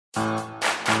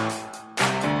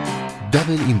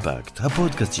דאבל אימפקט,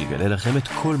 הפודקאסט שיגלה לכם את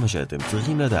כל מה שאתם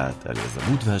צריכים לדעת על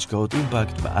יזמות והשקעות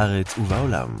אימפקט בארץ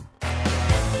ובעולם.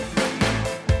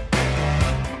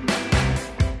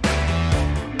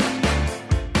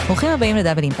 ברוכים הבאים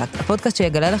לדאבל אימפקט, הפודקאסט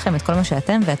שיגלה לכם את כל מה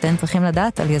שאתם ואתן צריכים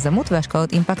לדעת על יזמות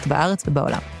והשקעות אימפקט בארץ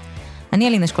ובעולם. אני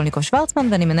אלינה שקולניקוב-שוורצמן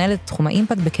ואני מנהלת תחום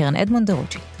האימפקט בקרן אדמונד דה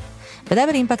רוטשילד.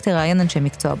 בדאבל אימפקט הראיין אנשי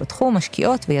מקצוע בתחום,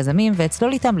 משקיעות ויזמים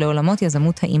ואצלול איתם לעולמות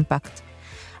יזמות האימפקט.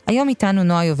 היום איתנו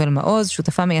נועה יובל מעוז,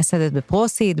 שותפה מייסדת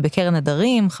בפרוסיד, בקרן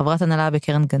הדרים, חברת הנהלה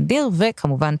בקרן גנדיר,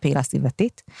 וכמובן פעילה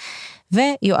סביבתית.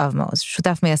 ויואב מעוז,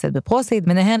 שותף מייסד בפרוסיד,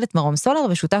 מנהל את מרום סולר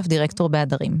ושותף דירקטור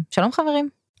בהדרים. שלום חברים.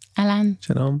 אהלן.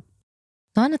 שלום.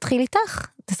 נועה, נתחיל איתך.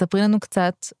 תספרי לנו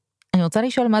קצת. אני רוצה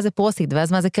לשאול מה זה פרוסיד,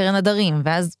 ואז מה זה קרן הדרים,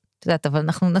 ואז, את יודעת, אבל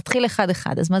אנחנו נתחיל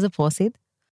אחד-אחד. אז מה זה פרוסיד?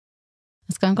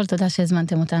 אז קודם כל תודה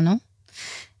שהזמנתם אותנו.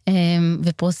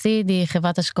 ופרוסיד היא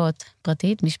חברת השקעות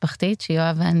פרטית, משפחתית,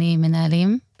 שיואב ואני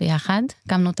מנהלים ביחד.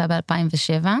 הקמנו אותה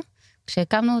ב-2007.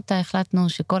 כשהקמנו אותה החלטנו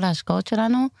שכל ההשקעות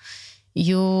שלנו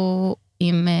יהיו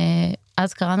עם,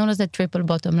 אז קראנו לזה טריפל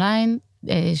בוטום ליין,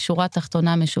 שורה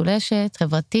תחתונה משולשת,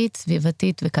 חברתית,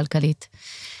 סביבתית וכלכלית.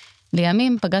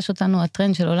 לימים פגש אותנו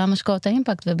הטרנד של עולם השקעות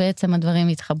האימפקט, ובעצם הדברים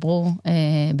התחברו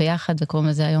ביחד, וקוראים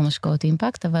לזה היום השקעות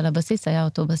אימפקט, אבל הבסיס היה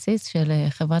אותו בסיס של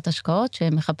חברת השקעות,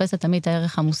 שמחפשת תמיד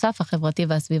הערך המוסף, החברתי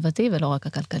והסביבתי, ולא רק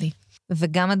הכלכלי.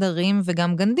 וגם הדרים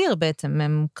וגם גנדיר בעצם,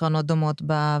 הם קרנות דומות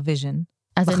בוויז'ן.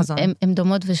 אז הן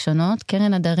דומות ושונות.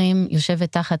 קרן הדרים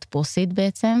יושבת תחת פרוסיד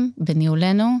בעצם,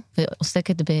 בניהולנו,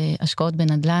 ועוסקת בהשקעות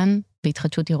בנדלן,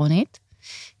 בהתחדשות עירונית.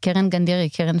 קרן גנדיר היא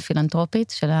קרן פילנטרופית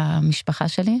של המשפחה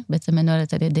שלי, בעצם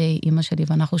מנוהלת על ידי אמא שלי,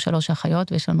 ואנחנו 3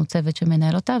 אחיות, ויש לנו צוות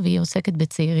שמנהל אותה, והיא עוסקת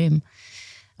בצעירים.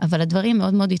 אבל הדברים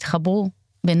מאוד מאוד התחברו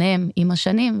ביניהם עם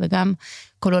השנים, וגם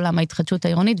כל עולם ההתחדשות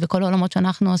העירונית, וכל העולמות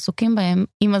שאנחנו עסוקים בהם,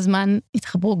 עם הזמן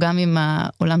התחברו גם עם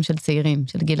העולם של צעירים,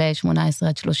 של גילאי 18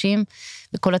 עד 30,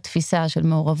 וכל התפיסה של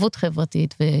מעורבות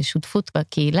חברתית, ושותפות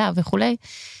בקהילה וכולי,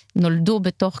 נולדו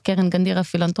בתוך קרן גנדיר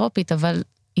הפילנטרופית, אבל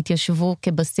התיישבו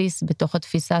כבסיס בתוך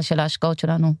התפיסה של ההשקעות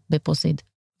שלנו בפרוסיד.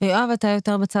 ויואב, אתה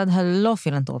יותר בצד הלא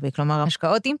פילנטרופי, כלומר,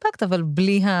 השקעות אימפקט, אבל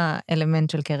בלי האלמנט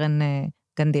של קרן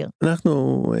גנדיר.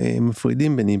 אנחנו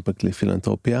מפרידים בין אימפקט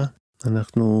לפילנטרופיה.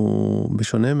 אנחנו,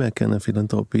 בשונה מהקרן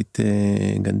הפילנטרופית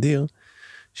גנדיר,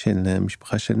 של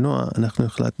המשפחה של נועה, אנחנו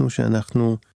החלטנו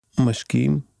שאנחנו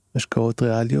משקיעים השקעות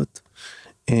ריאליות,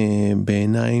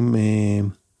 בעיניים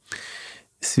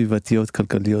סביבתיות,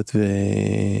 כלכליות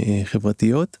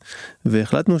וחברתיות,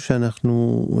 והחלטנו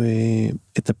שאנחנו,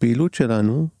 את הפעילות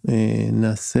שלנו,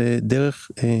 נעשה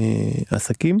דרך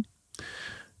עסקים,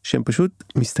 שהם פשוט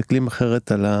מסתכלים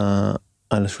אחרת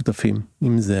על השותפים,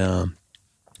 אם זה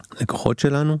הלקוחות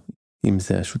שלנו, אם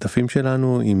זה השותפים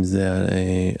שלנו, אם זה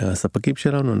הספקים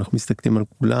שלנו, אנחנו מסתכלים על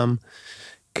כולם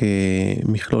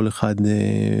כמכלול אחד,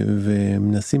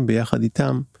 ומנסים ביחד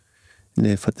איתם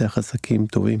לפתח עסקים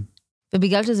טובים.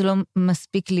 ובגלל שזה לא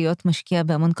מספיק להיות משקיע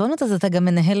בהמון קרנות, אז אתה גם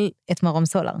מנהל את מרום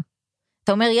סולר.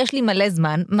 אתה אומר, יש לי מלא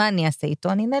זמן, מה אני אעשה איתו?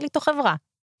 אני אנהל איתו חברה.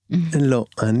 לא,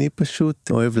 אני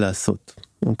פשוט אוהב לעשות,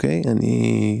 אוקיי?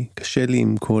 קשה לי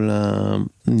עם כל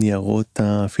הניירות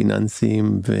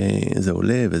הפיננסיים, וזה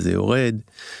עולה וזה יורד,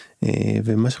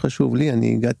 ומה שחשוב לי,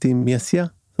 אני הגעתי מעשייה.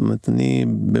 זאת אומרת, אני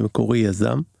במקורי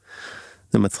יזם.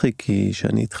 זה מצחיק, כי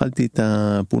שאני התחלתי את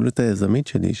הפעולות היזמית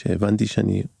שלי, שהבנתי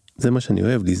זה מה שאני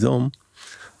אוהב, ליזום,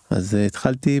 אז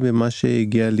התחלתי במה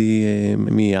שהגיע לי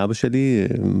מאבא שלי,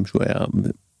 שהוא היה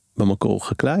במקור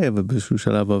חקלאי, אבל באיזשהו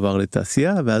שלב עבר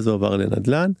לתעשייה, ואז הוא עבר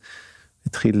לנדלן,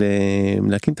 התחיל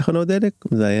להקים תחנות דלק,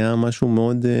 זה היה משהו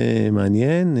מאוד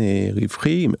מעניין,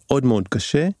 רווחי, מאוד מאוד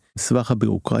קשה, סבך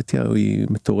הבירוקרטיה היא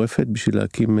מטורפת בשביל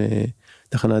להקים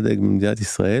תחנת דלק במדינת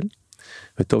ישראל,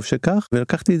 וטוב שכך,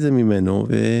 ולקחתי את זה ממנו,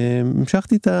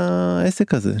 והמשכתי את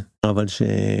העסק הזה. אבל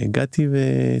שהגעתי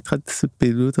והתחלתי את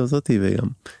הפעילות הזאת, וגם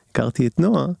הכרתי את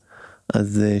נועה,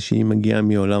 אז שהיא מגיעה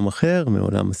מעולם אחר,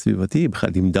 מעולם הסביבתי, בכלל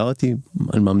לימדה אותי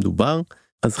על מה מדובר,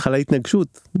 אז חלה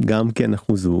התנגשות, גם כי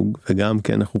אנחנו זוג, וגם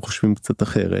כי אנחנו חושבים קצת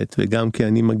אחרת, וגם כי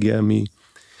אני מגיע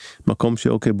ממקום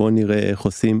שאוקיי, בוא נראה איך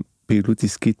עושים פעילות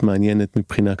עסקית מעניינת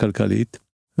מבחינה כלכלית,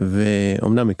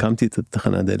 ואומנם הקמתי את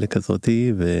התחנת דלק הזאת,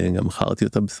 וגם מכרתי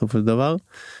אותה בסופו של דבר,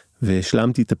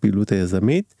 והשלמתי את הפעילות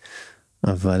היזמית,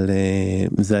 אבל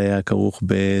זה היה כרוך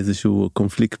באיזשהו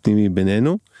קונפליקט פנימי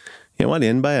בינינו. היא אמרה לי,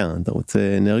 אין בעיה, אתה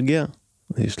רוצה אנרגיה?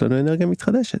 יש לנו אנרגיה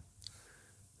מתחדשת.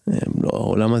 לא,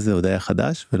 העולם הזה עוד היה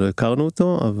חדש, ולא הכרנו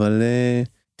אותו, אבל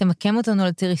תמקם אותנו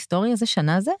לציר היסטורי, איזה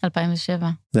שנה זה? 2007.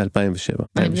 זה 2007.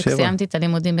 אני סיימתי את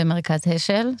הלימודים במרכז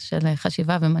השל, של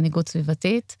חשיבה ומנהיגות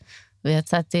סביבתית,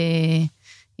 ויצאתי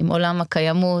עם עולם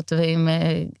הקיימות ועם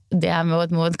דעה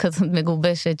מאוד מאוד כזאת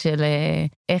מגובשת של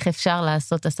איך אפשר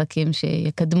לעשות עסקים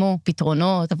שיקדמו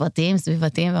פתרונות חברתיים,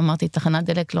 סביבתיים, ואמרתי, תחנת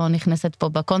דלק לא נכנסת פה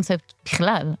בקונספט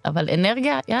בכלל, אבל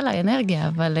אנרגיה, יאללה, אנרגיה,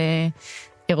 אבל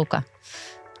ירוקה.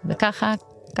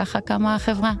 וככה קמה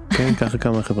החברה. כן, ככה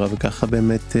קמה החברה, וככה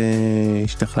באמת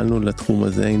השתחלנו לתחום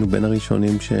הזה, היינו בין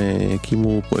הראשונים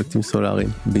שהקימו פרויקטים סולאריים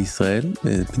בישראל,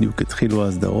 בדיוק התחילו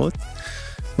ההסדרות,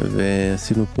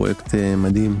 ועשינו פרויקט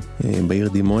מדהים בעיר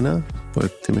דימונה,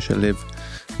 פרויקט משלב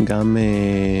גם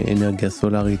אנרגיה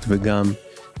סולארית וגם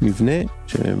מבנה,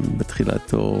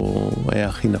 שבתחילתו היה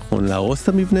הכי נכון להרוס את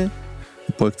המבנה,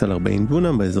 פרויקט על 40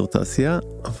 דונם באזור תעשייה,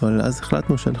 אבל אז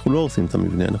החלטנו שאנחנו לא הורסים את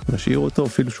המבנה, אנחנו נשאיר אותו,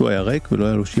 אפילו שהוא היה ריק ולא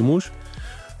היה לו שימוש,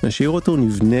 נשאיר אותו,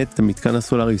 נבנה את המתקן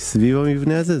הסולארי סביב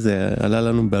המבנה הזה, זה עלה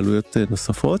לנו בעלויות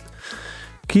נוספות,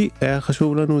 כי היה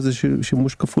חשוב לנו איזה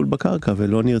שימוש כפול בקרקע,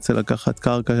 ולא נרצה לקחת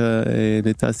קרקע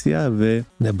לתעשייה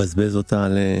ולבזבז אותה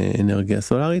לאנרגיה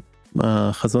סולארית.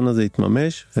 החזון הזה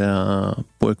התממש,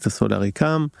 והפרויקט הסולארי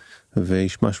קם,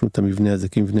 והשמשנו את המבנה הזה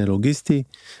כמבנה לוגיסטי,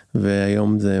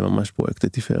 והיום זה ממש פרויקט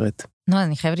לתפארת. נועה,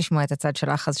 אני חייבת לשמוע את הצד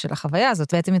שלך, אז של החוויה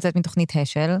הזאת, בעצם יוצאת מתוכנית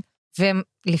השל,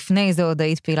 ולפני זה עוד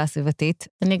היית פעילה סביבתית.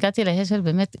 אני הגעתי להשל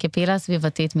באמת כפעילה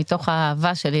סביבתית, מתוך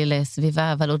האהבה שלי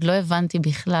לסביבה, אבל עוד לא הבנתי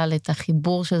בכלל את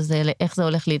החיבור של זה, לאיך זה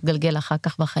הולך להתגלגל אחר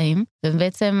כך בחיים,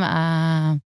 ובעצם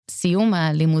סיום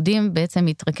הלימודים בעצם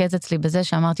התרכז אצלי בזה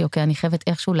שאמרתי, אוקיי, אני חייבת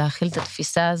איכשהו להכיל את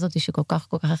התפיסה הזאת שכל כך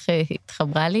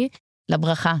התחברה לי,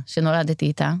 לברכה שנולדתי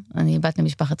איתה. אני בת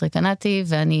למשפחת רקנתי,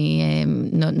 ואני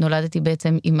נולדתי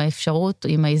בעצם עם האפשרות,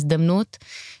 עם ההזדמנות,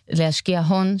 להשקיע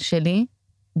הון שלי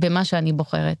במה שאני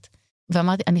בוחרת.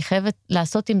 ואמרתי, אני חייבת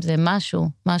לעשות עם זה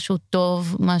משהו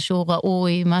טוב, משהו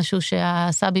ראוי, משהו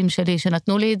שהסבים שלי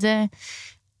שנתנו לי את זה,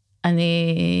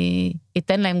 אני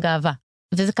אתן להם גאווה.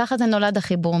 וככה זה נולד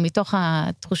החיבור, מתוך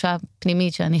התחושה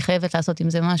הפנימית שאני חייבת לעשות עם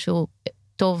זה משהו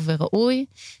טוב וראוי,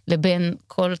 לבין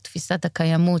כל תפיסת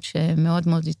הקיימות שמאוד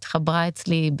מאוד התחברה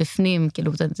אצלי בפנים,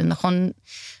 כאילו זה נכון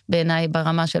בעיניי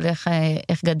ברמה של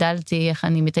איך גדלתי, איך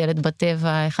אני מטיילת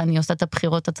בטבע, איך אני עושה את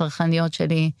הבחירות הצרכניות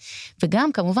שלי,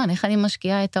 וגם כמובן איך אני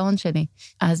משקיעה את ההון שלי.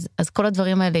 אז כל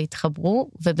הדברים האלה התחברו,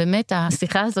 ובאמת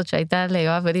השיחה הזאת שהייתה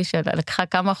ליואב ולי, שלקחה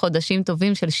כמה חודשים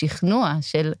טובים של שכנוע,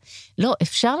 של לא,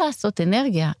 אפשר לעשות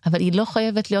אנרגיה, אבל היא לא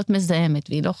חייבת להיות מזהמת,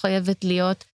 והיא לא חייבת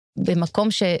להיות במקום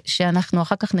שאנחנו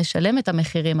אחר כך נשלם את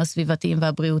המחירים הסביבתיים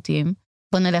והבריאותיים.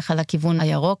 בוא נלך על הכיוון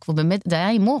הירוק, ובאמת זה היה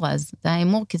אימור אז, זה היה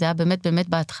אימור כי זה היה באמת באמת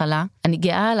בהתחלה. אני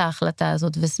גאה על ההחלטה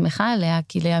הזאת ושמחה עליה,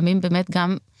 כי לימים באמת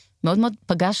גם מאוד מאוד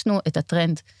פגשנו את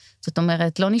הטרנד. זאת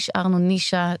אומרת, לא נשארנו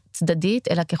נישה צדדית,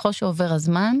 אלא ככל שעובר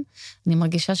הזמן, אני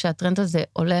מרגישה שהטרנד הזה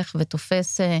הולך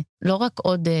ותופס לא רק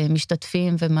עוד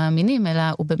משתתפים ומאמינים, אלא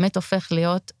הוא באמת הופך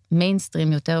להיות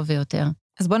מיינסטרים יותר ויותר.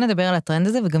 אז בואו נדבר על הטרנד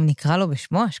הזה, וגם נקרא לו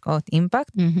בשמו, השקעות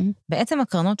אימפקט. בעצם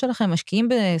הקרנות שלכם משקיעים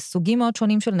בסוגים מאוד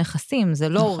שונים של נכסים, זה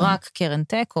לא רק קרן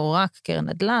טק, או רק קרן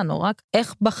נדל"ן, או רק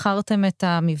איך בחרתם את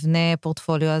המבנה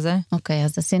פורטפוליו הזה? אוקיי,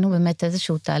 אז עשינו באמת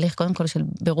איזשהו תהליך, קודם כל של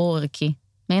בירור ערכי,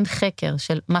 מעין חקר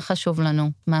של מה חשוב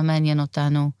לנו, מה מעניין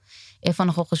אותנו, איפה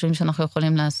אנחנו חושבים שאנחנו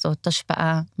יכולים לעשות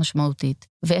השפעה משמעותית,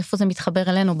 ואיפה זה מתחבר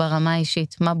אלינו ברמה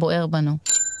האישית, מה בוער בנו.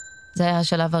 זה היה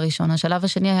השלב הראשון. השלב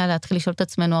השני היה להתחיל לשאול את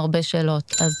עצמנו הרבה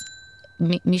שאלות. אז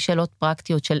משאלות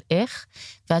פרקטיות של איך,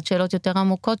 ועד שאלות יותר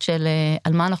עמוקות של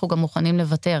על מה אנחנו גם מוכנים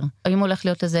לוותר. האם הולך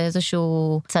להיות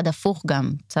איזשהו צד הפוך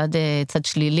גם, צד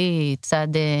שלילי, צד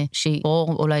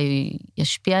שאולי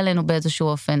ישפיע עלינו באיזשהו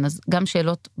אופן. אז גם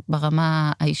שאלות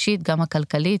ברמה האישית, גם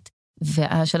הכלכלית.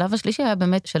 והשלב השלישי היה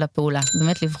באמת של הפעולה,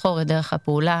 באמת לבחור את דרך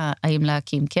הפעולה, האם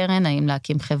להקים קרן, האם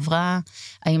להקים חברה,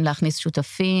 האם להכניס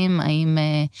שותפים, האם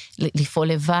לפעול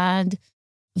לבד,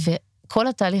 וכל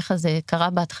התהליך הזה קרה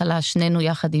בהתחלה שנינו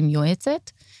יחד עם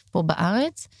יועצת, פה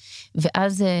בארץ,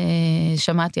 ואז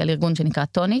שמעתי על ארגון שנקרא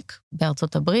טוניק,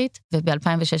 בארצות הברית,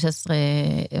 וב-2016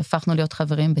 הפכנו להיות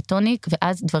חברים בטוניק,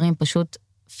 ואז דברים פשוט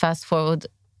fast forward,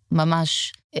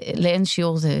 ממש לאין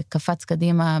שיעור זה קפץ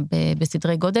קדימה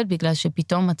בסדרי גודל, בגלל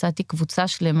שפתאום מצאתי קבוצה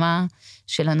שלמה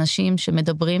של אנשים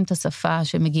שמדברים את השפה,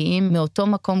 שמגיעים מאותו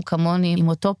מקום כמוני, עם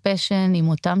אותו פשן, עם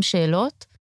אותם שאלות,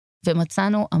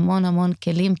 ומצאנו המון המון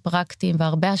כלים פרקטיים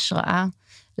והרבה השראה.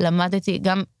 למדתי,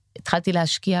 גם התחלתי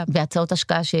להשקיע בהצעות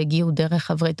השקעה שהגיעו דרך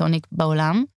חברי טוניק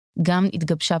בעולם, גם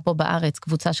התגבשה פה בארץ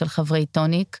קבוצה של חברי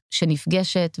טוניק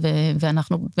שנפגשת,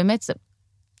 ואנחנו באמת,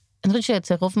 אני חושבת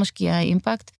שאצל רוב משקיעי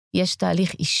אימפקט, יש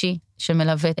תהליך אישי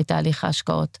שמלווה את תהליך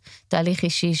ההשקעות, תהליך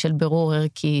אישי של בירור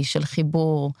ערכי, של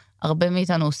חיבור הרבה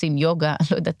מאיתנו עושים יוגה,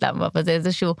 לא יודעת למה, אבל זה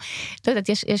איזשהו, לא יודעת,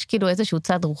 יש כאילו איזשהו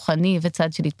צד רוחני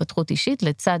וצד של התפתחות אישית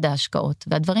לצד ההשקעות,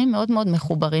 והדברים מאוד מאוד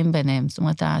מחוברים ביניהם, זאת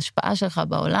אומרת, ההשפעה שלך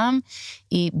בעולם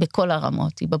היא בכל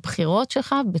הרמות, היא בבחירות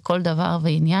שלך, בכל דבר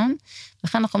ועניין,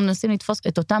 לכן אנחנו מנסים לתפוס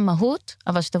את אותה מהות,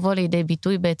 אבל שתבוא לידי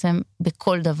ביטוי בעצם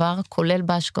בכל דבר, כולל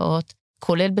בהשקעות,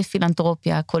 כולל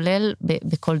בפילנתרופיה, כולל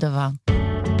בכל דבר.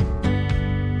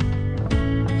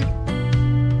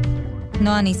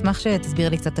 נועה, אני אשמח שתסביר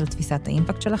לי קצת על תפיסת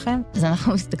האימפקט שלכם. אז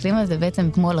אנחנו מסתכלים על זה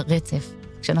בעצם כמו על רצף.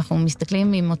 כשאנחנו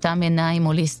מסתכלים עם אותם עיניים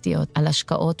הוליסטיות על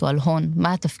השקעות או על הון,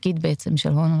 מה התפקיד בעצם של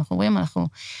הון? אנחנו רואים, אנחנו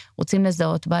רוצים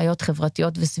לזהות בעיות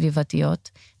חברתיות וסביבתיות,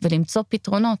 ולמצוא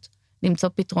פתרונות. למצוא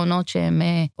פתרונות שהם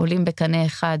עולים בקנה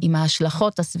אחד עם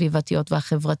ההשלכות הסביבתיות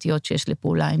והחברתיות שיש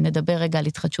לפעולה. אם נדבר רגע על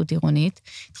התחדשות עירונית,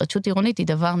 התחדשות עירונית היא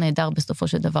דבר נהדר בסופו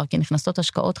של דבר, כי נכנסות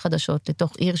השקעות חדשות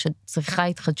לתוך עיר שצריכה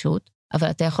התחדשות, אבל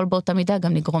אתה יכול באותה מידה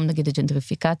גם לגרום נגיד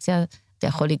לג'נטריפיקציה, אתה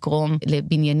יכול לגרום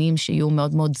לבניינים שיהיו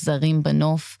מאוד מאוד זרים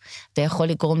בנוף, אתה יכול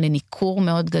לגרום לניקור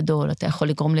מאוד גדול, אתה יכול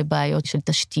לגרום לבעיות של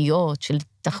תשתיות, של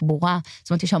תחבורה, זאת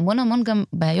אומרת, יש המון המון גם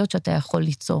בעיות שאתה יכול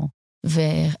ליצור.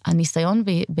 והניסיון,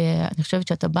 אני חושבת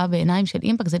שאתה בא בעיניים של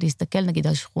אימפקט, זה להסתכל נגיד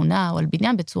על שכונה או על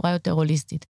בניין בצורה יותר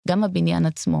הוליסטית. גם הבניין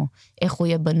עצמו, איך הוא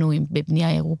יהיה בנוי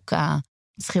בבנייה ירוקה,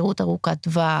 שכירות ארוכת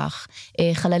טווח,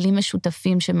 חללים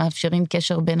משותפים שמאפשרים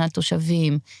קשר בין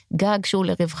התושבים, גג שהוא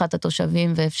לרווחת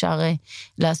התושבים ואפשר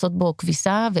לעשות בו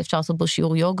כביסה, ואפשר לעשות בו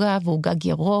שיעור יוגה, והוא גג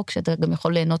ירוק, שאתה גם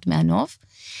יכול ליהנות מהנוף,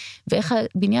 ואיך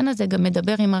הבניין הזה גם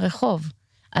מדבר עם הרחוב,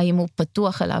 האם הוא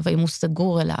פתוח אליו, האם הוא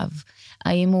סגור אליו,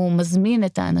 האם הוא מזמין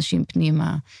את האנשים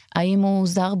פנימה, האם הוא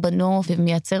זר בנוף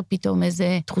ומייצר פתאום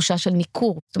איזה תחושה של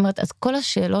ניכור. זאת אומרת, אז כל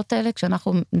השאלות האלה,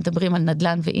 כשאנחנו מדברים על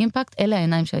נדל"ן ואימפקט, אלה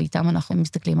העיניים שאיתם אנחנו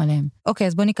מסתכלים עליהם. אוקיי,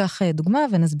 אז בוא ניקח דוגמה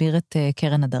ונסביר את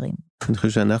קרן הדרים. אני חושב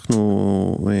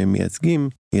שאנחנו מייצגים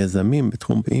יזמים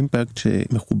בתחום אימפקט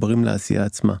שמחוברים לעשייה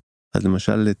עצמה. אז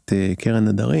למשל את קרן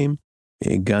הדרים,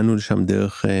 הגענו לשם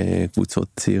דרך קבוצות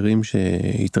צעירים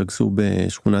שהתרכזו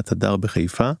בשכונת הדר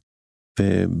בחיפה,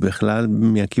 ובכלל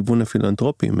מהכיוון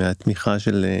הפילנתרופי, מהתמיכה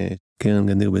של קרן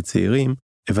גנדיר בצעירים,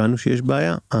 הבנו שיש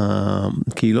בעיה.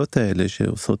 הקהילות האלה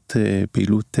שעושות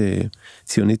פעילות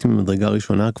ציונית ממדרגה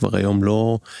ראשונה, כבר היום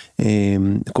לא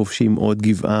כובשים עוד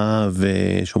גבעה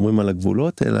ושומרים על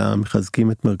הגבולות, אלא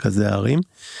מחזקים את מרכזי הערים.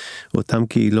 אותם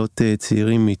קהילות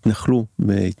צעירים התנחלו,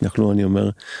 אני אומר,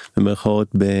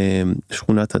 במרכאות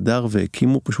בשכונת הדר,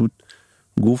 והקימו פשוט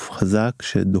גוף חזק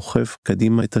שדוחף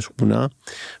קדימה את השכונה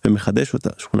ומחדש אותה.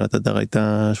 שכונת הדר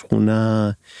הייתה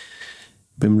שכונה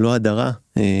במלוא הדרה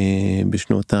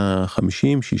בשנות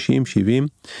ה-50, 60, 70,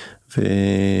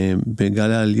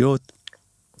 ובגל העליות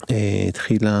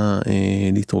התחילה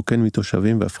להתרוקן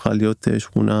מתושבים והפכה להיות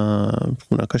שכונה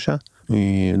קשה,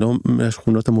 לא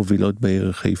מהשכונות המובילות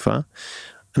בעיר חיפה.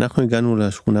 אנחנו הגענו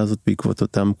לשכונה הזאת בעקבות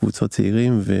אותם קבוצות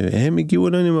צעירים, והם הגיעו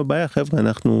אלינו עם הבעיה, חבר'ה,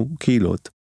 אנחנו קהילות,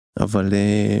 אבל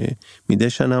מדי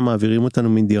שנה מעבירים אותנו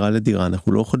מדירה לדירה,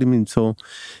 אנחנו לא יכולים למצוא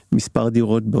מספר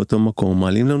דירות באותו מקום,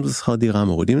 מעלים לנו את שכר דירה,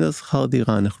 מורידים את שכר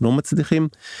דירה, אנחנו לא מצליחים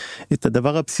את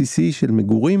הדבר הבסיסי של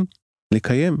מגורים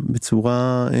לקיים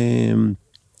בצורה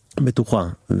בטוחה.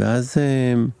 ואז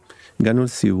הגענו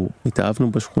לסיור,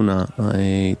 התאהבנו בשכונה,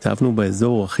 התאהבנו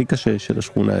באזור הכי קשה של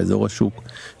השכונה, אזור השוק,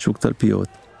 שוק תלפיות,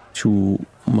 שהוא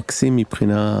מקסים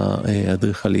מבחינה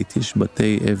אדריכלית. יש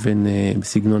בתי אבן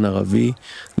בסגנון ערבי,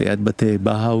 ליד בתי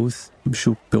בהאוס,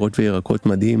 בשוק פירות וירקות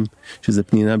מדהים, שזה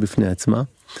פנינה בפני עצמה,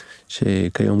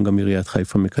 שכיום גם עיריית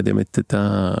חיפה מקדמת את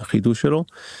החידוש שלו,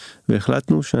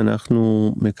 והחלטנו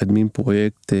שאנחנו מקדמים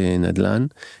פרויקט נדל"ן,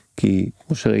 כי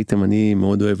כמו שראיתם אני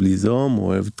מאוד אוהב ליזום,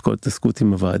 אוהב את כל התעסקות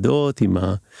עם הוועדות, עם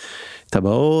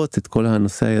הטבעות, את כל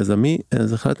הנושא היזמי,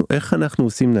 אז החלטנו איך אנחנו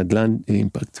עושים נדל"ן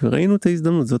אימפקט, וראינו את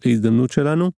ההזדמנות, זאת ההזדמנות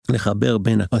שלנו לחבר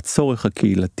בין הצורך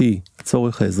הקהילתי,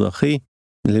 הצורך האזרחי,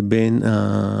 לבין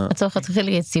הצורך התחיל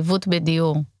ליציבות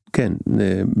בדיור. כן,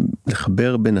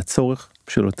 לחבר בין הצורך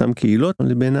של אותם קהילות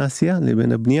לבין העשייה,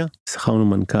 לבין הבנייה. שכרנו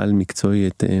מנכ"ל מקצועי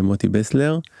את מוטי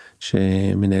בסלר,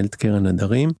 שמנהל את קרן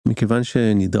הדרים. מכיוון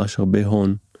שנדרש הרבה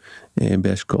הון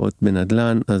בהשקעות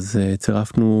בנדל"ן, אז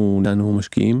צירפנו לנו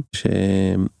משקיעים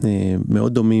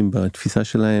שמאוד דומים בתפיסה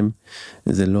שלהם,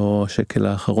 זה לא השקל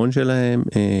האחרון שלהם,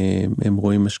 הם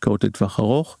רואים השקעות לטווח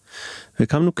ארוך,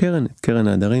 והקמנו קרן, את קרן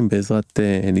הדרים, בעזרת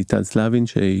ליטל סלבין,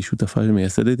 שהיא שותפה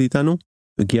שמייסדת איתנו,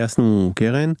 וגייסנו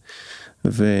קרן,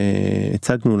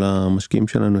 והצגנו למשקיעים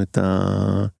שלנו את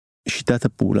שיטת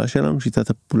הפעולה שלנו. שיטת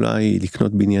הפעולה היא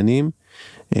לקנות בניינים,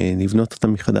 לבנות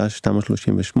אותם מחדש תמ"א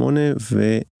 38,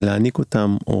 ולהעניק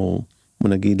אותם, או בוא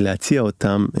נגיד להציע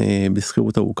אותם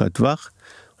בשכירות ארוכת טווח,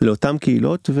 לאותם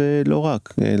קהילות ולא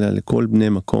רק, אלא לכל בני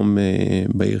מקום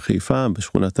בעיר חיפה,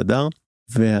 בשכונת הדר.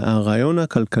 והרעיון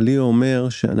הכלכלי אומר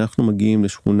שאנחנו מגיעים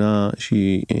לשכונה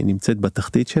שהיא נמצאת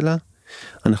בתחתית שלה,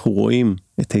 אנחנו רואים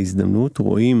את ההזדמנות,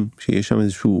 רואים שיש שם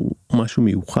איזשהו משהו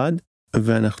מיוחד,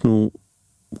 ואנחנו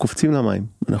קופצים למים.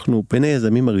 אנחנו בין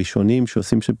היזמים הראשונים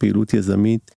שעושים של פעילות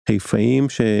יזמית, חיפאים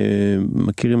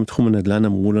שמכירים את תחום הנדל"ן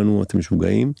אמרו לנו, אתם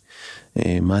משוגעים,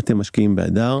 מה אתם משקיעים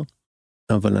בהדר?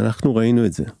 אבל אנחנו ראינו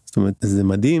את זה. זאת אומרת, זה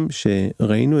מדהים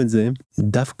שראינו את זה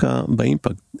דווקא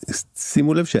באימפקט.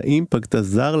 שימו לב שהאימפקט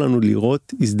עזר לנו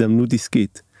לראות הזדמנות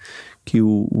עסקית. כי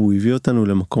הוא הביא אותנו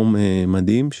למקום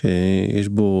מדהים שיש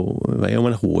בו, והיום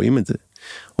אנחנו רואים את זה.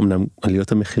 אמנם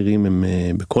עליות המחירים הם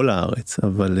בכל הארץ,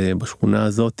 אבל בשכונה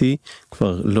הזאת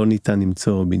כבר לא ניתן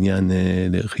למצוא בניין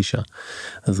לרכישה.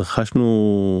 אז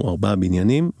רכשנו 4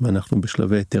 בניינים, ואנחנו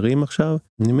בשלבי היתרים עכשיו.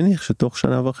 אני מניח שתוך 1.5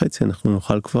 שנה אנחנו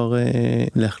נוכל כבר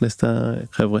לאכלס את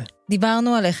החבר'ה.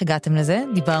 דיברנו על איך הגעתם לזה,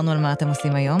 דיברנו על מה אתם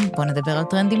עושים היום, בואו נדבר על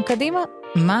טרנדים קדימה.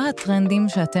 מה הטרנדים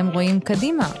שאתם רואים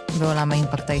קדימה בעולם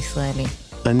האימפקט הישראלי?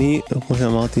 אני, כמו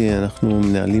שאמרתי, אנחנו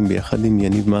מנהלים ביחד עם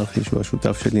יניב מלכי, שהוא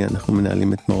השותף שלי, אנחנו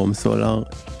מנהלים את מרום סולר.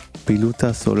 פעילות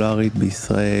הסולרית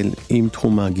בישראל עם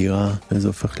תחום ההגירה, וזה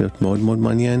הופך להיות מאוד מאוד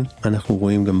מעניין. אנחנו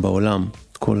רואים גם בעולם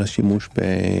את כל השימוש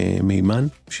במימן,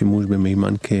 שימוש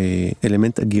במימן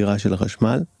כאלמנט הגירה של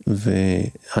החשמל,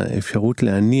 והאפשרות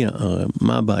להניע,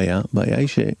 מה הבעיה? הבעיה היא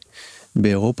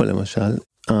שבאירופה למשל,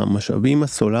 המשאבים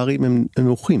הסולריים הם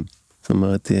נמוכים. זאת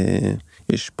אומרת,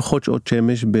 יש פחות שעות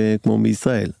שמש כמו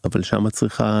בישראל, אבל שם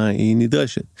הצריכה היא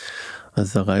נדרשת.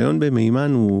 אז הרעיון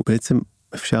במימן הוא בעצם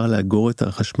אפשר לאגור את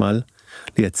החשמל,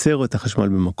 לייצר את החשמל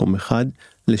במקום אחד,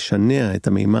 לשנע את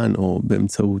המימן או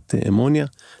באמצעות אמוניה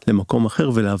למקום אחר,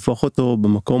 ולהפוך אותו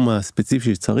במקום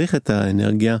הספציפי שצריך את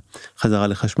האנרגיה חזרה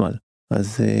לחשמל.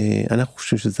 אז אנחנו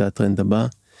חושבים שזה הטרנד הבא,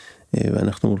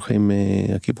 ואנחנו הולכים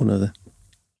לכיוון הזה.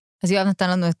 אז יואב נתן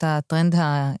לנו את הטרנד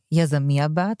היזמי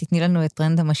הבא, תתני לנו את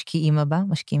טרנד המשקיעים הבא,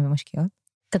 משקיעים ומשקיעות.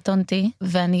 קטונתי,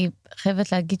 ואני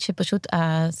חייבת להגיד שפשוט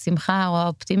השמחה או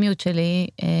האופטימיות שלי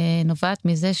נובעת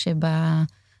מזה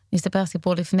אני אספר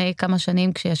סיפור לפני כמה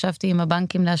שנים, כשישבתי עם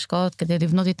הבנקים להשקעות כדי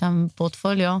לבנות איתם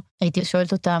פורטפוליו, הייתי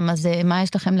שואלת אותם, אז מה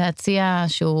יש לכם להציע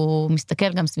שהוא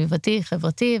מסתכל גם סביבתי,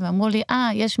 חברתי, ואמרו לי,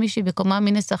 יש מישהי בקומה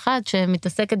מינוס 1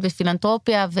 שמתעסקת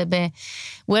בפילנטרופיה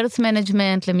וב-wealth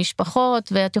management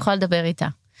למשפחות, ואת יכולה לדבר איתה.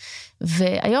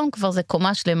 והיום כבר זה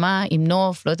קומה שלמה עם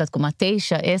נוף, לא יודעת, קומה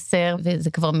 9, 10,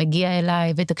 וזה כבר מגיע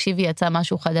אליי, ותקשיבי, יצא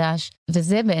משהו חדש.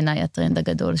 וזה בעיניי הטרנד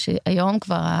הגדול, שהיום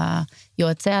כבר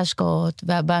יועצי ההשקעות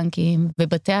והבנקים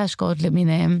ובתי ההשקעות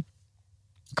למיניהם,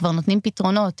 כבר נותנים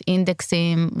פתרונות,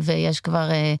 אינדקסים, ויש כבר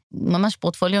ממש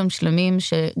פורטפוליום שלמים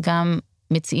שגם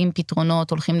מציעים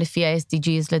פתרונות, הולכים לפי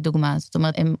ה-SDGs לדוגמה, זאת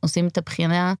אומרת, הם עושים את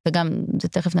הבחינה, וגם זה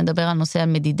תכף נדבר על נושא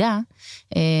המדידה,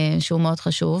 שהוא מאוד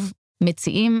חשוב,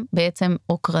 מציעים בעצם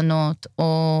או קרנות,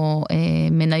 או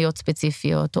מניות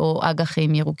ספציפיות, או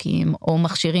אג"חים ירוקים, או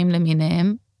מכשירים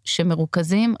למיניהם,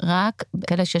 שמרוכזים רק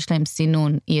כאלה שיש להם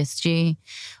סינון ESG,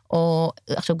 או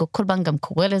עכשיו כל בנק גם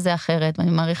קורא לזה אחרת,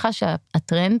 ואני מעריכה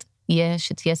שהטרנד יהיה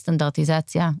שתהיה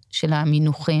סטנדרטיזציה של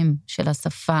המינוחים, של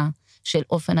השפה, של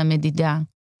אופן המדידה,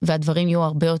 והדברים יהיו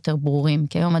הרבה יותר ברורים,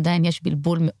 כי היום עדיין יש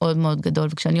בלבול מאוד מאוד גדול,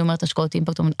 וכשאני אומרת השקעות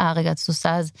אימפקט, אומרת, רגע, את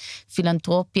עושה אז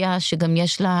פילנטרופיה, שגם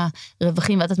יש לה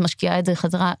רווחים, ואת משקיעה את זה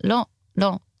חזרה,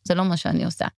 לא, זה לא מה שאני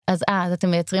עושה. אז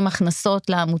אתם מייצרים הכנסות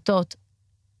לעמותות,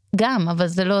 גם, אבל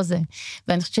זה לא זה.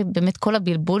 ואני חושבת שבאמת כל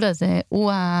הבלבול הזה,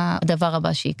 הוא הדבר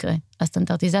הבא שיקרה.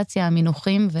 הסטנדרטיזציה,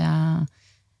 המינוחים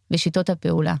ושיטות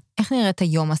הפעולה. איך נראית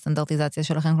היום הסטנדרטיזציה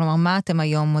שלכם? כלומר, מה אתם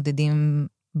היום מודדים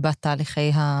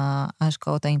בתהליכי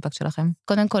ההשקעות האימפקט שלכם?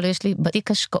 קודם כל, יש לי,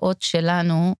 בתיק השקעות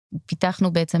שלנו,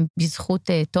 פיתחנו בעצם בזכות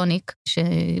טוניק,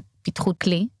 שפיתחו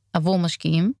כלי עבור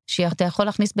משקיעים, שאתה יכול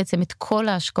להכניס בעצם את כל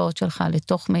ההשקעות שלך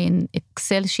לתוך מעין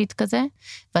אקסל שיט כזה,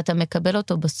 ואתה מקבל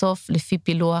אותו בסוף לפי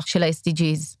פילוח של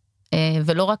ה-SDGs,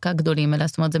 ולא רק הגדולים, אלא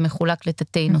זאת אומרת, זה מחולק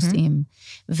לתתי נושאים,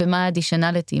 ומה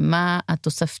האדישנליטי, מה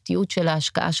התוספתיות של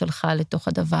ההשקעה שלך לתוך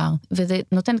הדבר, וזה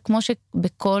נותן כמו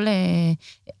שבכל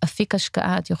אפיק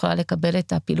השקעה, את יכולה לקבל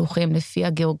את הפילוחים לפי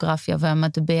הגיאוגרפיה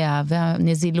והמטבע,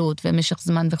 והנזילות, ומשך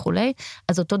זמן וכו',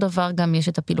 אז אותו דבר גם יש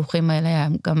את הפילוחים האלה,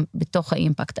 גם בתוך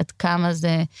האימפקט, עד כמה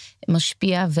זה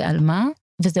משפיע ועל מה,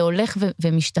 וזה הולך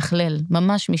ומשתכלל,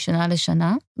 ממש משנה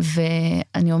לשנה,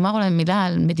 ואני אומר אולי מילה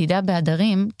על מדידה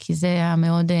בהדרים, כי זה היה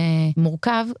מאוד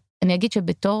מורכב, אני אגיד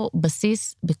שבתור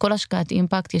בסיס, בכל השקעת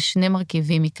אימפקט, יש 2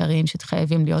 מרכיבים עיקריים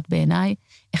שחייבים להיות בעיניי,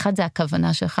 אחד זה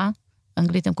הכוונה שלך,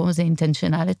 באנגלית הם קוראים לזה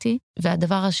intentionality,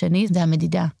 והדבר השני זה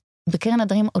המדידה. בקרן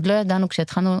הדרים עוד לא ידענו,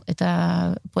 כשהתחלנו את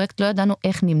הפרויקט, לא ידענו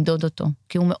איך נמדוד אותו,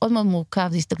 כי הוא מאוד מאוד מורכב,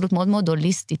 זו הסתכלות מאוד מאוד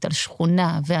הוליסטית, על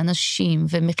שכונה, ואנשים,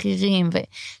 ומחירים,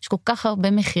 ויש כל כך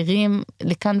הרבה מחירים,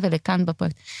 לכאן ולכאן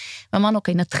בפרויקט. ואמרנו,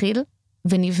 אוקיי, נתחיל,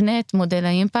 ונבנה את מודל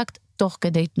האימפקט, תוך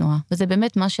כדי תנועה, וזה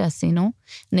באמת מה שעשינו,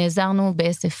 נעזרנו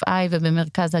ב-SFI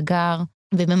ובמרכז הגר,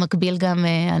 ובמקביל גם,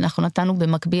 אנחנו נתנו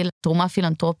במקביל תרומה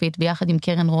פילנטרופית, ביחד עם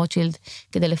קרן רוטשילד,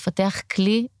 כדי לפתח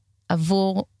כלי,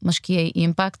 עבור משקיעי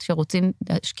אימפקט שרוצים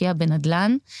להשקיע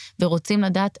בנדלן, ורוצים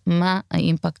לדעת מה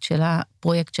האימפקט של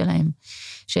הפרויקט שלהם,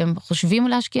 שהם חושבים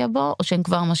להשקיע בו, או שהם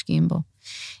כבר משקיעים בו,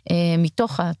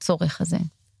 מתוך הצורך הזה.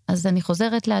 אז אני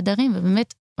חוזרת להדרים,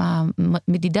 ובאמת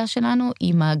המדידה שלנו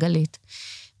היא מעגלית.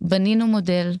 בנינו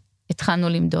מודל, התחלנו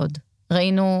למדוד,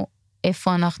 ראינו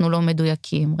איפה אנחנו לא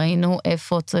מדויקים, ראינו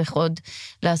איפה צריך עוד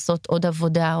לעשות עוד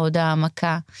עבודה, עוד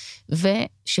העמקה,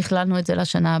 ושכללנו את זה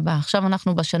לשנה הבאה. עכשיו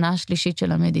אנחנו בשנה השלישית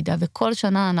של המדידה, וכל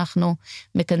שנה אנחנו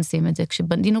מכנסים את זה.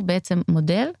 כשבנינו בעצם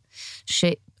מודל,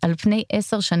 שעל פני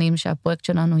 10 שנים שהפרויקט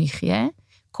שלנו יחיה,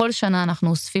 כל שנה אנחנו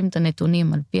אוספים את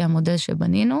הנתונים על פי המודל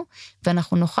שבנינו,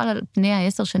 ואנחנו נוכל על פני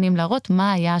 10 שנים להראות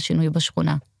מה היה השינוי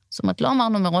בשכונה. זאת אומרת, לא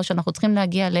אמרנו מראש שאנחנו צריכים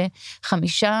להגיע ל5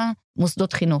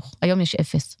 מוסדות חינוך. היום יש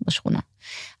 0 בשכונה.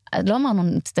 לא אמרנו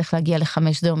נצטרך להגיע ל5,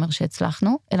 זה אומר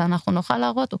שהצלחנו, אלא אנחנו נוכל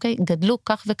להראות, אוקיי, גדלו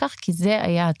כך וכך, כי זה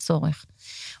היה הצורך.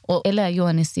 או אלה היו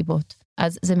הנסיבות.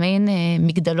 אז זה מעין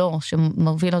מגדלור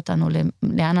שמוביל אותנו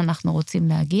לאן אנחנו רוצים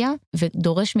להגיע,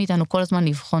 ודורש מאיתנו כל הזמן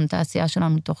לבחון את העשייה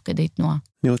שלנו תוך כדי תנועה.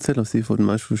 אני רוצה להוסיף עוד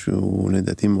משהו שהוא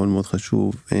לדעתי מאוד מאוד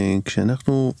חשוב.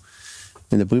 כשאנחנו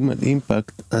מדברים על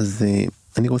אימפקט, אז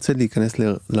אני רוצה להיכנס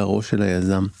לראש של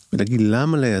היזם, ולהגיד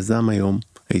למה ליזם היום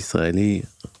הישראלי,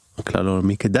 הכלל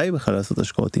העולמי, כדאי בכלל לעשות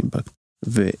השקעות אימפקט.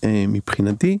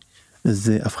 ומבחינתי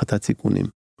זה הפחתת סיכונים,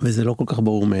 וזה לא כל כך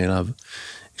ברור מאליו.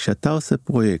 כשאתה עושה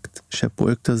פרויקט,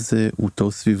 שהפרויקט הזה הוא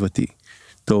טוב סביבתי,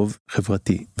 טוב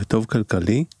חברתי וטוב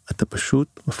כלכלי, אתה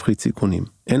פשוט מפחית סיכונים.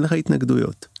 אין לך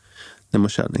התנגדויות.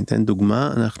 למשל, אני אתן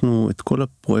דוגמה, אנחנו את כל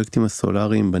הפרויקטים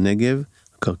הסולריים בנגב,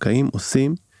 הקרקעים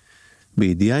עושים,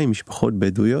 בידיעה עם משפחות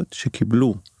בדואיות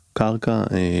שקיבלו קרקע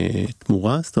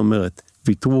תמורה, זאת אומרת,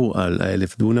 ויתרו על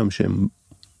 1,000 דונם שהם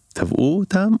טבעו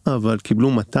אותם, אבל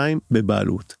קיבלו 200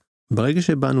 בבעלות. ברגע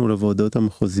שבאנו לוועדות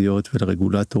המחוזיות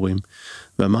ולרגולטורים,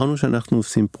 ואמרנו שאנחנו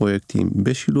עושים פרויקטים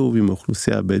בשילוב עם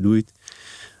האוכלוסייה הבדואית,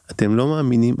 אתם לא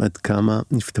מאמינים עד כמה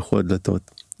נפתחו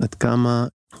הדלתות, עד כמה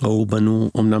ראו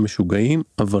בנו אומנם משוגעים,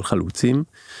 אבל חלוצים,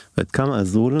 ועד כמה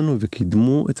עזרו לנו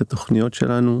וקידמו את התוכניות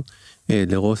שלנו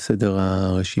לראש סדר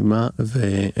הרשימה,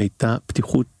 והייתה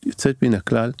פתיחות יוצאת מן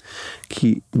הכלל,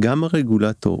 כי גם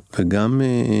הרגולטור וגם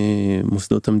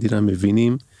מוסדות המדינה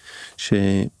מבינים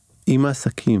שאם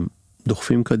העסקים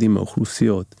דוחפים קדימה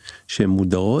אוכלוסיות שהן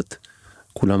מודרות,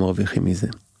 כולם מרוויחים מזה.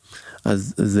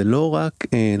 אז זה לא רק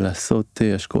לעשות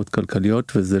השקעות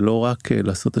כלכליות, וזה לא רק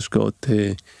לעשות השקעות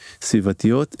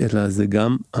סביבתיות, אלא זה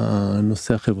גם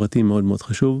הנושא החברתי מאוד מאוד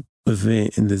חשוב,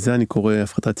 ולזה אני קורא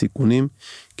הפחתת סיכונים,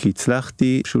 כי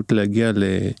הצלחתי פשוט להגיע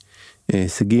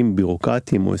להישגים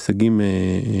בירוקרטיים, או הישגים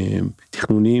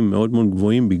תכנוניים מאוד מאוד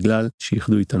גבוהים, בגלל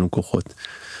שיחדו איתנו כוחות.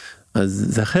 אז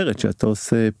זה אחרת, שאתה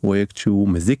עושה פרויקט שהוא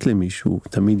מזיק למישהו,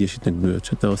 תמיד יש התנגדויות.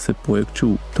 שאתה עושה פרויקט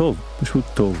שהוא טוב, פשוט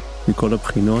טוב, מכל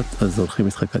הבחינות, אז הולכים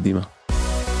איתך קדימה.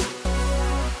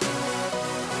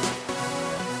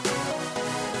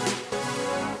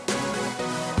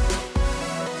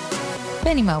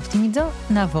 בנימה אופטימית זו,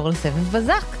 נעבור לסבב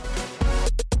בזק.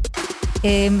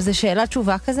 זה שאלה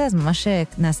תשובה כזה, אז ממש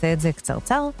נעשה את זה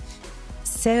קצרצר.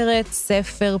 סרט,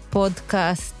 ספר,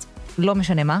 פודקאסט, לא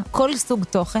משנה מה, כל סוג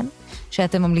תוכן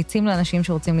שאתם ממליצים לאנשים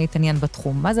שרוצים להתעניין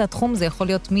בתחום. מה זה התחום? זה יכול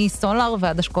להיות מסולר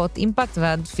ועד השקעות אימפקט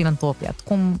ועד פילנטרופיה,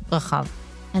 תחום רחב.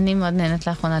 אני מאוד נהנית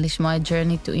לאחרונה לשמוע את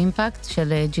Journey to Impact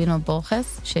של ג'ינו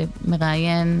בורכס,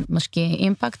 שמראיין משקיעי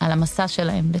אימפקט על המסע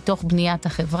שלהם לתוך בניית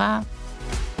החברה.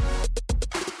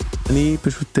 אני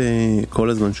פשוט כל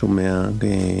הזמן שומע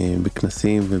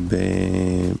בכנסים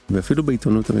ואפילו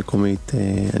בעיתונות המקומית,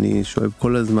 אני שואב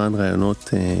כל הזמן רעיונות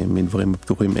מדברים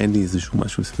הפתוחים, אין לי איזשהו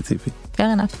משהו ספציפי. Fair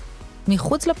enough.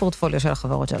 מחוץ לפורטפוליו של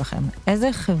החברות שלכם,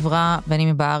 איזה חברה, בין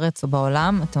אם בארץ או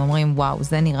בעולם, אתם אומרים, וואו,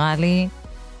 זה נראה לי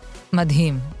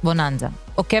מדהים, בוננזה,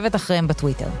 עוקבת אחריהם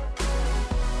בטוויטר.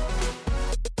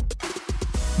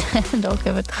 לא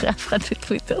עוקבת אחרי אף אחד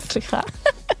בטוויטר, סליחה.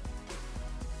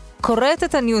 קוראת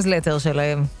את הניוזלטר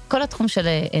שלהם. כל התחום של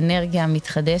אנרגיה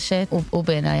מתחדשת הוא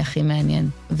בעיניי הכי מעניין.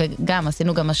 וגם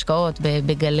עשינו גם השקעות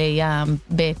בגלי ים,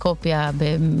 בקופיה,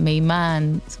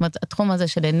 במימן. זאת אומרת, התחום הזה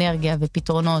של אנרגיה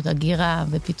ופתרונות, הגירה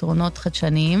ופתרונות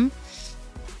חדשניים,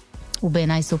 הוא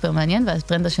בעיניי סופר מעניין,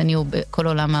 והטרנד השני הוא בכל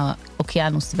עולם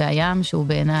האוקיינוס והים, שהוא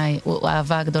בעיניי,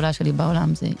 האהבה הגדולה שלי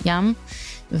בעולם זה ים,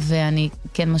 ואני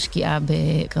כן משקיעה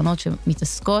בקרנות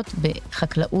שמתעסקות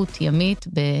בחקלאות ימית,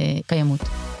 בקיימות.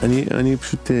 אני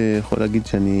פשוט יכול להגיד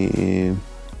שאני,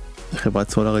 חברת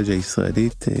סולארג'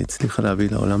 הישראלית הצליחה להביא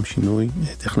לעולם שינוי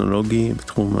טכנולוגי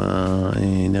בתחום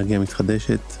האנרגיה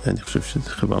המתחדשת, ואני חושב שזו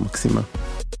חברה מקסימה.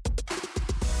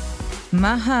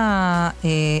 מה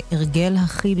ההרגל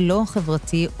הכי לא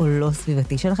חברתי או לא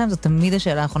סביבתי שלכם? זו תמיד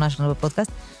השאלה האחרונה שלנו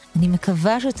בפודקאסט. אני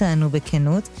מקווה שתענו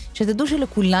בכנות, שתדעו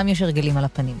שלכולם יש הרגלים על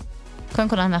הפנים. קודם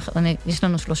כל, יש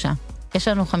לנו 3. יש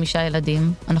לנו 5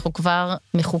 ילדים, אנחנו כבר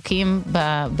מחוקים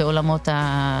בעולמות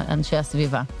אנשי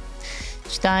הסביבה.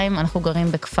 2, אנחנו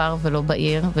גרים בכפר ולא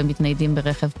בעיר, ומתניידים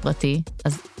ברכב פרטי,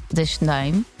 אז זה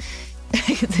 2.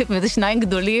 וזה 2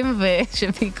 גדולים,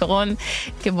 ושבעיקרון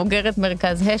כבוגרת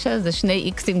מרכז השל, זה 2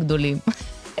 איקסים גדולים.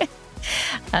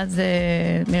 אז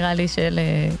נראה לי שאלה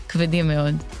כבדים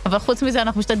מאוד. אבל חוץ מזה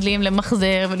אנחנו משתדלים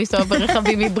למחזר ולנסוע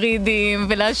ברכבים היברידיים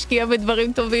ולהשקיע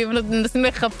בדברים טובים, ונסים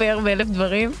לחפר ב1000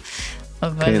 דברים.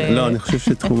 כן, לא, אני חושב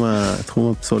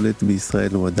שתחום הפסולת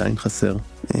בישראל הוא עדיין חסר.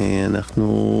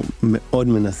 אנחנו מאוד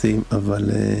מנסים, אבל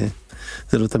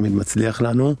זה לא תמיד מצליח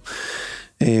לנו.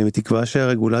 בתקווה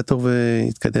שהרגולטור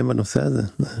יתקדם בנושא הזה,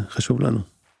 חשוב לנו.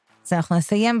 אז אנחנו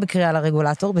נסיים בקריאה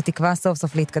לרגולטור, בתקווה סוף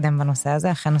סוף להתקדם בנושא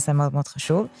הזה, אכן נושא מאוד מאוד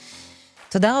חשוב.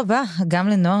 תודה רבה גם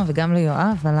לנועה וגם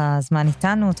ליואב על הזמן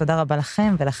איתנו, תודה רבה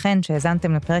לכם ולכן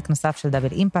שהזנתם לפרק נוסף של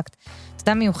דאבל אימפקט.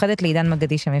 תודה מיוחדת לעידן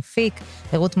מגדי שמפיק,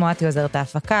 לרות מועטי עוזרת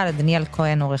ההפקה, לדניאל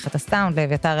כהן עורכת הסאונד,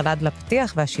 לאביתר אלעד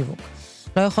לפתיח והשיווק.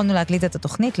 לא יכולנו להקליט את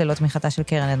התוכנית ללא תמיכתה של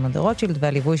קרן אדמונד רוטשילד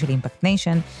והליווי של אימפקט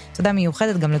ניישן. תודה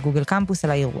מיוחדת גם לגוגל קמפוס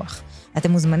על האירוח.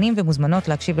 אתם מוזמנים ומוזמנות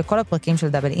להקשיב לכל הפרקים של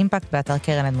דאבל אימפקט באתר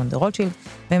קרן אדמונד רוטשילד,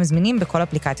 והם זמינים בכל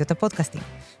אפליקציות הפודקאסטים.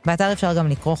 באתר אפשר גם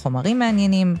לקרוא חומרים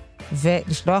מעניינים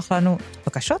ולשלוח לנו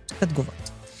בקשות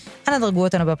ותגובות. אנא דרגו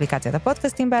אותנו באפליקציית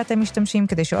הפודקאסטים בה אתם משתמשים,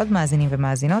 כדי שעוד מאזינים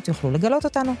ומאזינות יוכלו לגלות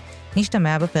אותנו.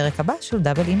 נשתמע בפרק הבא של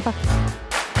דאבל אימפקט.